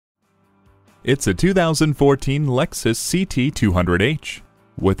It's a 2014 Lexus CT 200h.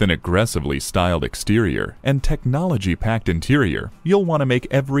 With an aggressively styled exterior and technology-packed interior, you'll want to make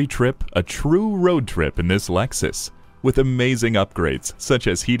every trip a true road trip in this Lexus. With amazing upgrades such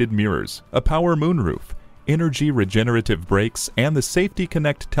as heated mirrors, a power moonroof, energy regenerative brakes, and the Safety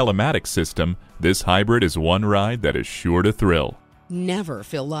Connect telematics system, this hybrid is one ride that is sure to thrill. Never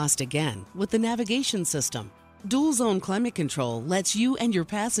feel lost again with the navigation system. Dual zone climate control lets you and your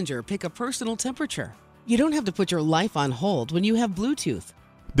passenger pick a personal temperature. You don't have to put your life on hold when you have Bluetooth.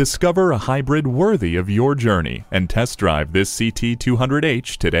 Discover a hybrid worthy of your journey and test drive this CT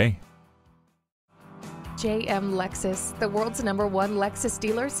 200h today. JM Lexus, the world's #1 Lexus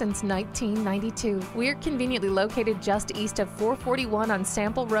dealer since 1992. We're conveniently located just east of 441 on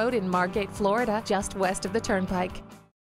Sample Road in Margate, Florida, just west of the Turnpike.